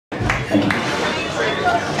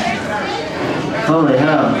Holy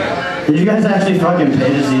hell. Did you guys actually fucking pay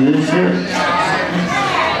to see this shit?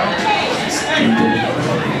 Stupid.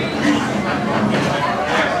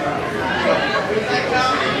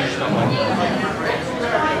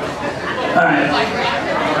 Alright.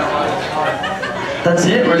 That's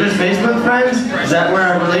it? We're just Facebook friends? Is that where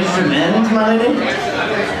our relationship ends, my lady?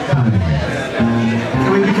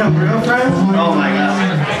 Can we become real friends? Oh my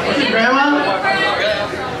god. Grandma?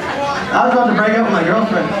 I was about to break up with my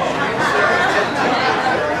girlfriend.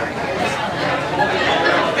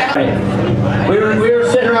 We were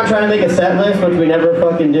sitting around trying to make a set list, which we never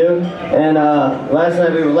fucking do. And last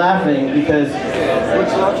night we were laughing because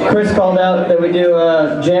Chris called out that we do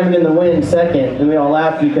Jammin' in the Wind second. And we all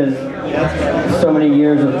laughed because so many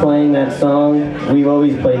years of playing that song, we've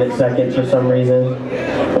always played it second for some reason.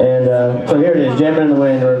 And so here it is, Jammin' in the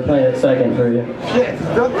Wind. We're playing it second for you.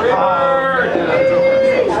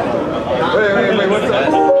 Wait, what's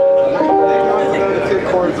up? The two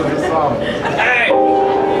chords of the song. Hey!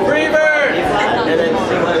 Freebird! And then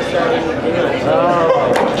see what it's starting in English. Oh.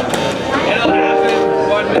 It'll happen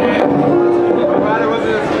one day. I'm glad it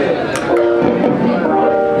wasn't a kid.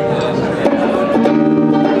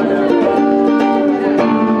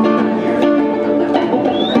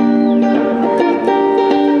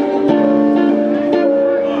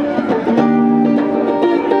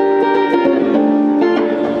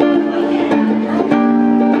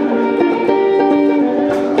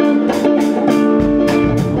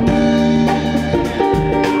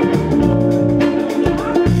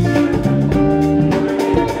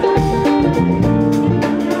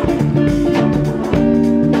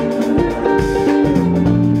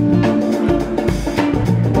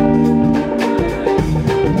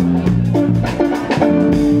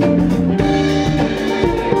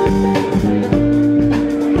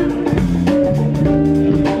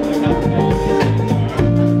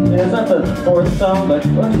 Song, but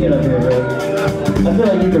why don't you get up here, bro? I feel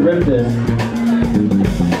like you could rip this.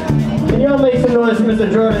 Can y'all make some noise for Mr.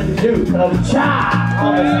 Jordan Duke of Cha? Oh,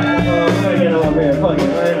 I'm gonna get him up here. Fuck it,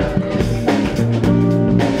 right now.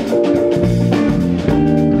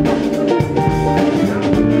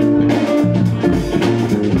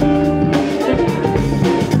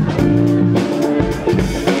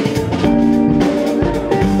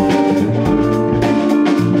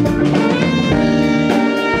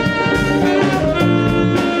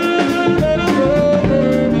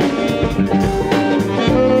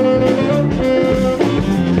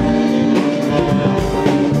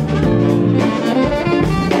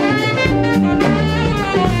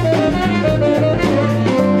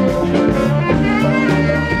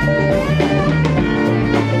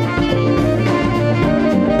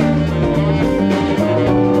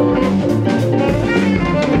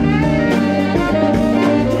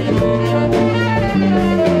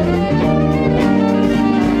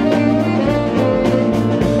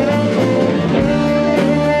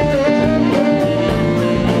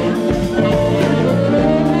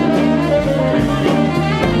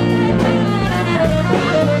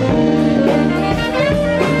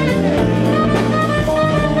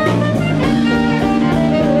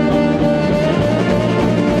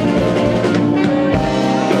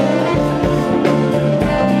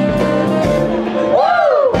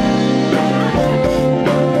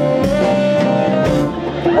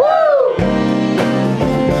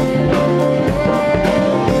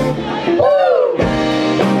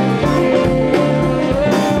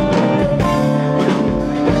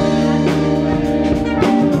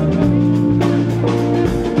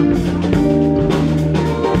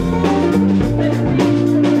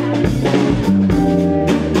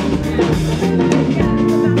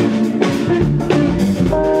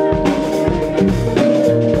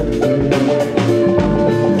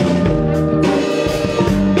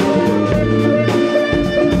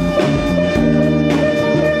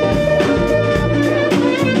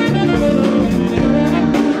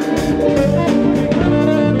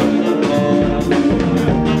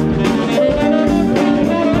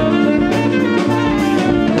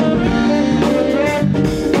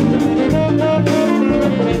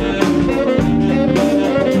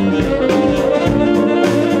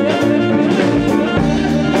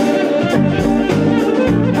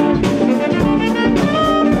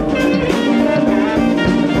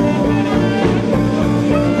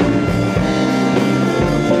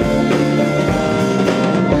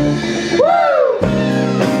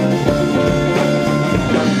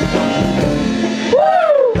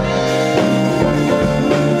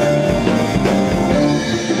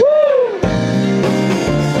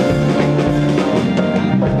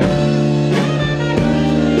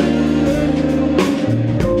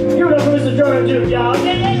 Euro juke, y'all.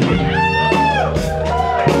 Yeah, yeah, yeah.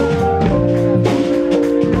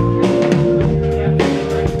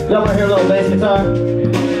 Y'all wanna hear a little bass guitar?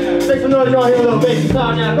 Make some noise, y'all hear a little bass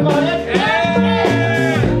guitar now. Come on,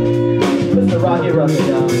 yeah. This is a rocky rucket,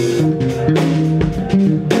 y'all.